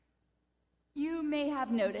may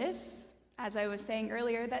have noticed, as I was saying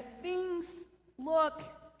earlier, that things look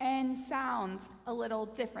and sound a little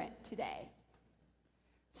different today.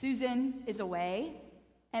 Susan is away,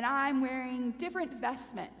 and I'm wearing different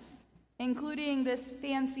vestments, including this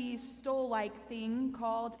fancy stole-like thing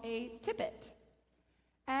called a tippet.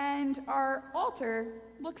 And our altar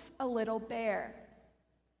looks a little bare.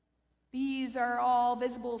 These are all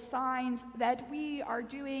visible signs that we are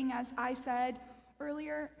doing, as I said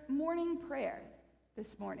earlier, morning prayer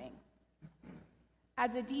this morning.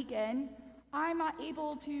 As a deacon, I'm not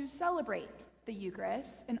able to celebrate the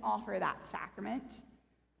Eucharist and offer that sacrament.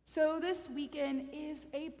 So this weekend is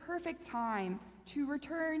a perfect time to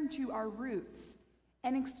return to our roots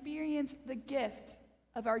and experience the gift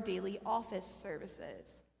of our daily office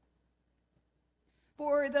services.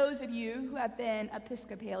 For those of you who have been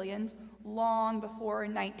Episcopalians long before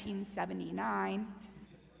 1979,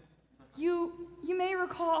 you may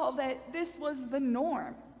recall that this was the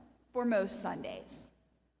norm for most Sundays.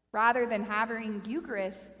 Rather than having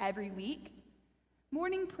Eucharist every week,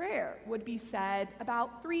 morning prayer would be said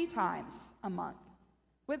about 3 times a month,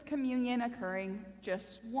 with communion occurring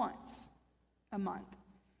just once a month.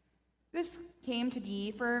 This came to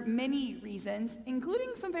be for many reasons,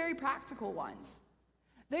 including some very practical ones.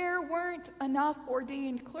 There weren't enough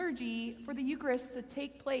ordained clergy for the Eucharist to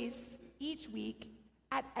take place each week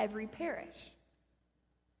at every parish.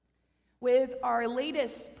 With our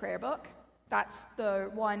latest prayer book, that's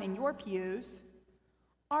the one in your pews,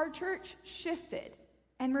 our church shifted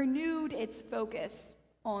and renewed its focus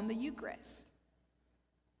on the Eucharist.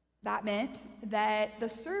 That meant that the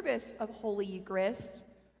service of Holy Eucharist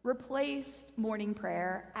replaced morning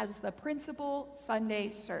prayer as the principal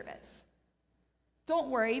Sunday service. Don't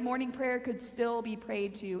worry, morning prayer could still be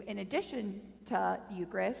prayed to in addition to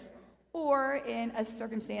Eucharist, or in a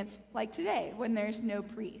circumstance like today when there's no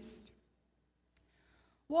priest.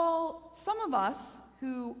 While some of us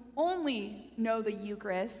who only know the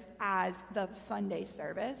Eucharist as the Sunday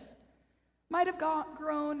service might have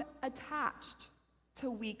grown attached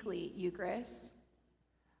to weekly Eucharist,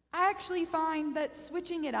 I actually find that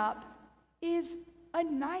switching it up is a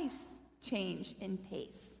nice change in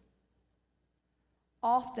pace.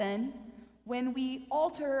 Often, when we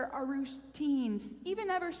alter our routines, even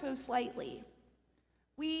ever so slightly,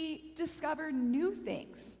 we discover new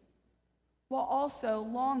things while also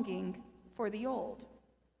longing for the old.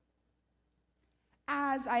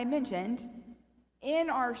 As I mentioned, in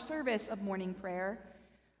our service of morning prayer,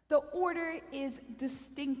 the order is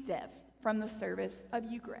distinctive from the service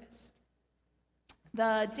of Eucharist.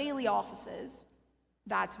 The daily offices,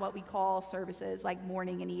 that's what we call services like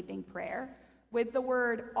morning and evening prayer, with the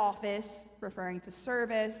word office referring to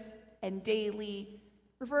service and daily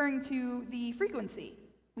referring to the frequency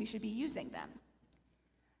we should be using them.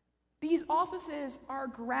 These offices are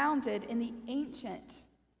grounded in the ancient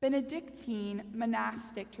Benedictine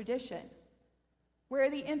monastic tradition, where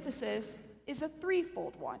the emphasis is a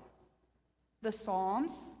threefold one: the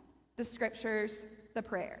Psalms, the Scriptures, the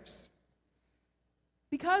prayers.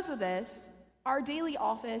 Because of this, our daily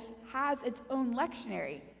office has its own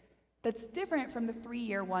lectionary that's different from the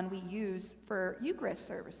 3-year one we use for Eucharist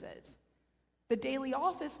services. The daily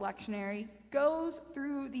office lectionary goes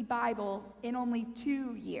through the Bible in only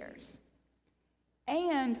 2 years,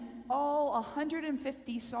 and all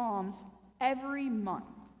 150 Psalms every month.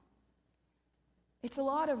 It's a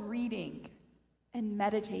lot of reading and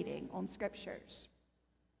meditating on Scriptures.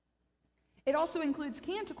 It also includes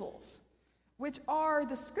canticles, which are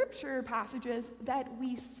the Scripture passages that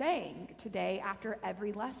we sang today after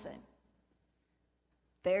every lesson.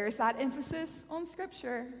 There's that emphasis on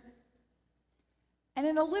Scripture. And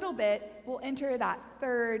in a little bit, we'll enter that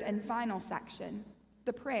third and final section,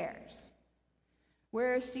 the prayers,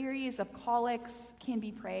 where a series of collects can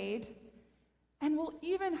be prayed, and we'll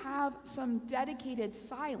even have some dedicated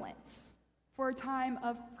silence for a time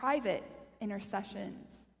of private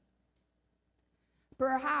intercessions.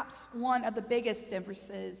 Perhaps one of the biggest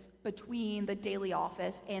differences between the daily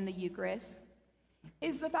office and the Eucharist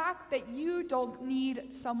is the fact that you don't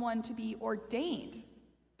need someone to be ordained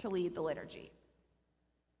to lead the liturgy.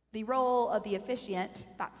 The role of the officiant,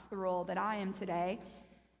 that's the role that I am today,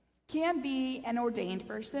 can be an ordained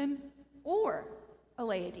person or a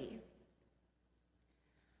laity.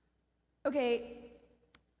 Okay,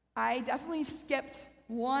 I definitely skipped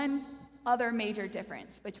one other major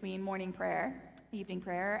difference between morning prayer, evening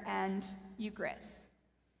prayer, and Eucharist.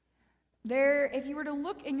 If you were to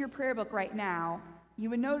look in your prayer book right now, you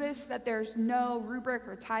would notice that there's no rubric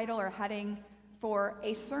or title or heading for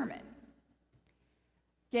a sermon.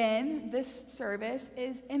 Again, this service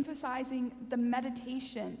is emphasizing the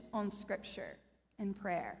meditation on Scripture and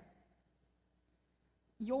prayer.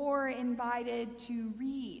 You're invited to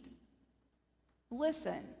read,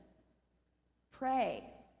 listen, pray,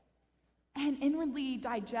 and inwardly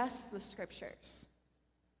digest the scriptures,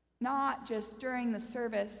 not just during the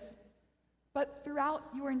service, but throughout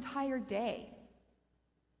your entire day.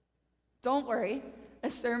 Don't worry, a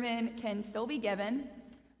sermon can still be given,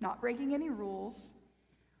 not breaking any rules,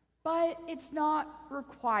 but it's not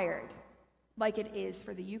required like it is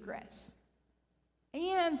for the Eucharist.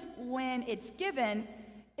 And when it's given,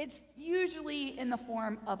 it's usually in the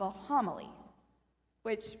form of a homily,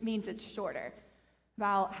 which means it's shorter,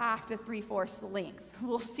 about half to 3/4 the length.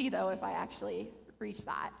 We'll see, though, if I actually reach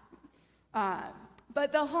that.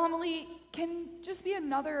 But the homily can just be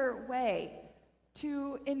another way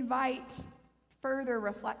to invite further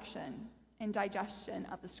reflection and digestion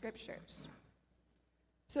of the scriptures.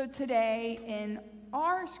 So today, in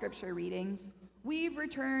our scripture readings, we've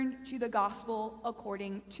returned to the gospel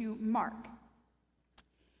according to Mark.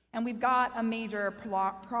 And we've got a major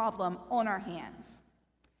problem on our hands.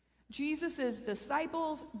 Jesus'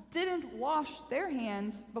 disciples didn't wash their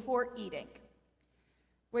hands before eating,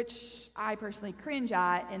 which I personally cringe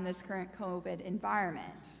at in this current COVID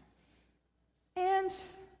environment. And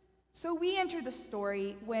so we enter the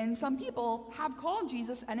story when some people have called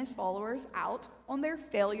Jesus and his followers out on their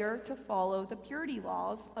failure to follow the purity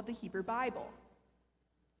laws of the Hebrew Bible.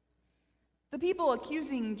 The people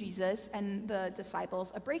accusing Jesus and the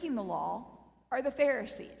disciples of breaking the law are the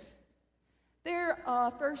Pharisees. They're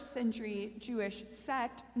a first-century Jewish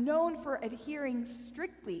sect known for adhering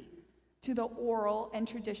strictly to the oral and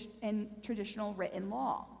traditional written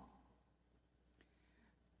law.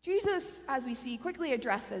 Jesus, as we see, quickly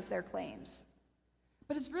addresses their claims.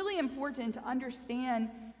 But it's really important to understand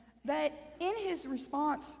that in his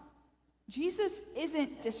response, Jesus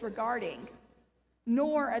isn't disregarding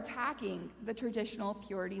nor attacking the traditional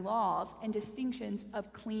purity laws and distinctions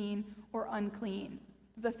of clean or unclean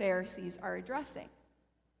the Pharisees are addressing.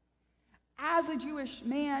 As a Jewish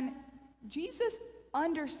man, Jesus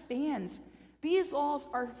understands these laws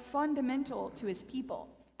are fundamental to his people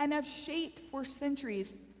and have shaped for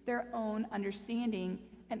centuries their own understanding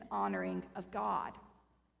and honoring of God.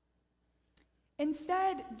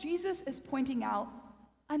 Instead, Jesus is pointing out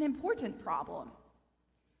an important problem.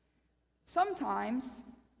 Sometimes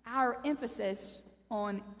our emphasis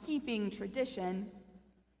on keeping tradition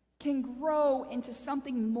can grow into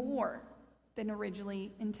something more than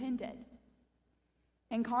originally intended.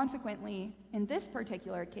 And consequently, in this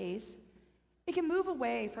particular case, it can move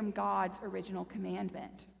away from God's original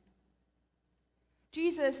commandment.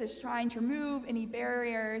 Jesus is trying to remove any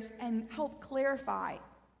barriers and help clarify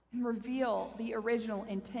and reveal the original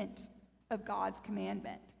intent of God's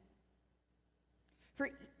commandment.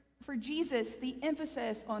 For Jesus, the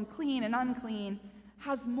emphasis on clean and unclean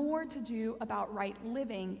has more to do about right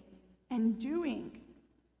living and doing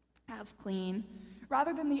as clean,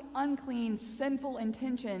 rather than the unclean, sinful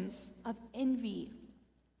intentions of envy,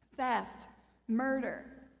 theft, murder,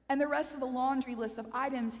 and the rest of the laundry list of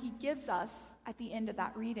items he gives us at the end of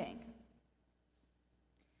that reading.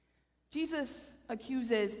 Jesus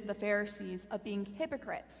accuses the Pharisees of being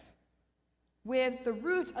hypocrites, with the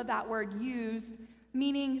root of that word used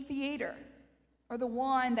meaning theater, or the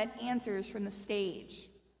one that answers from the stage.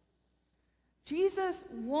 Jesus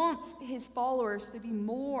wants his followers to be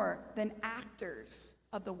more than actors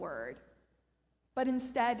of the word, but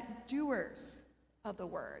instead doers of the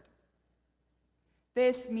word.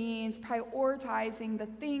 This means prioritizing the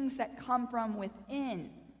things that come from within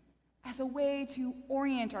as a way to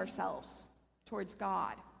orient ourselves towards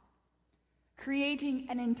God, creating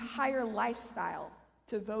an entire lifestyle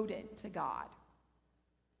devoted to God.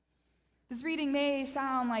 This reading may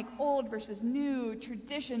sound like old versus new,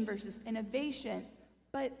 tradition versus innovation,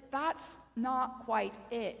 but that's not quite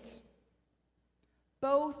it.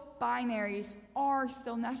 Both binaries are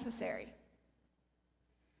still necessary.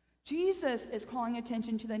 Jesus is calling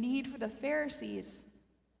attention to the need for the Pharisees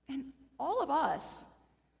and all of us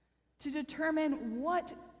to determine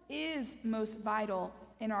what is most vital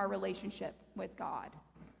in our relationship with God.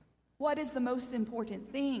 What is the most important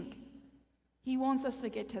thing? He wants us to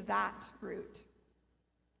get to that root.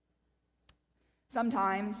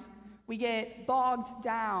 Sometimes we get bogged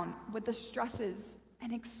down with the stresses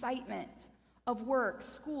and excitement of work,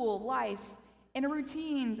 school, life, in our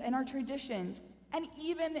routines and our traditions, and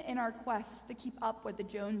even in our quests to keep up with the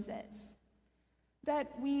Joneses,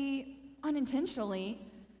 that we unintentionally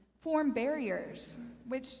form barriers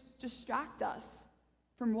which distract us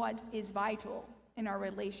from what is vital in our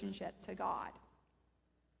relationship to God.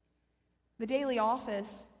 The daily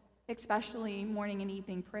office, especially morning and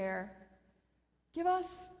evening prayer, give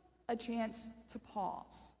us a chance to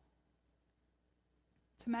pause,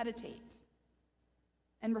 to meditate,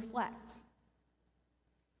 and reflect.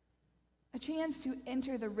 A chance to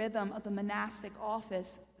enter the rhythm of the monastic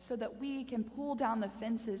office so that we can pull down the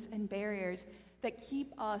fences and barriers that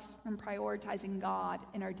keep us from prioritizing God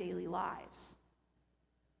in our daily lives.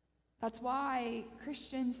 That's why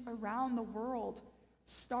Christians around the world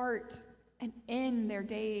start and end their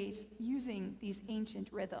days using these ancient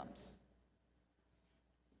rhythms.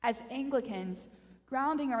 As Anglicans,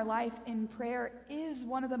 grounding our life in prayer is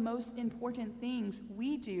one of the most important things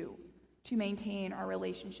we do to maintain our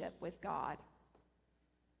relationship with God.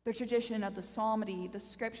 The tradition of the psalmody, the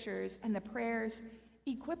scriptures, and the prayers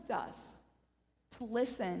equipped us to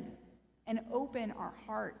listen and open our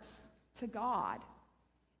hearts to God,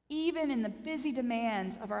 even in the busy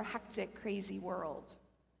demands of our hectic, crazy world.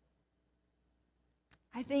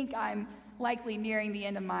 I think I'm likely nearing the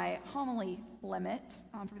end of my homily limit,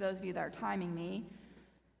 for those of you that are timing me.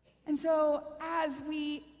 And so as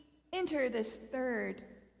we enter this third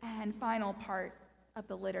and final part of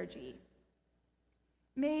the liturgy,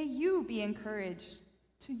 may you be encouraged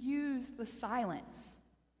to use the silence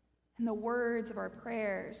and the words of our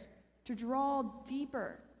prayers to draw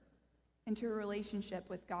deeper into a relationship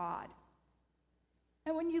with God.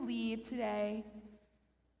 And when you leave today,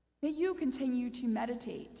 may you continue to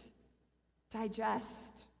meditate,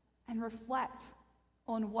 digest, and reflect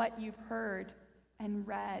on what you've heard and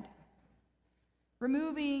read,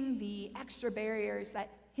 removing the extra barriers that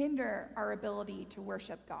hinder our ability to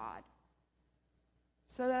worship God,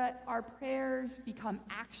 so that our prayers become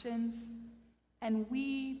actions and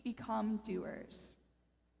we become doers.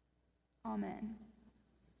 Amen.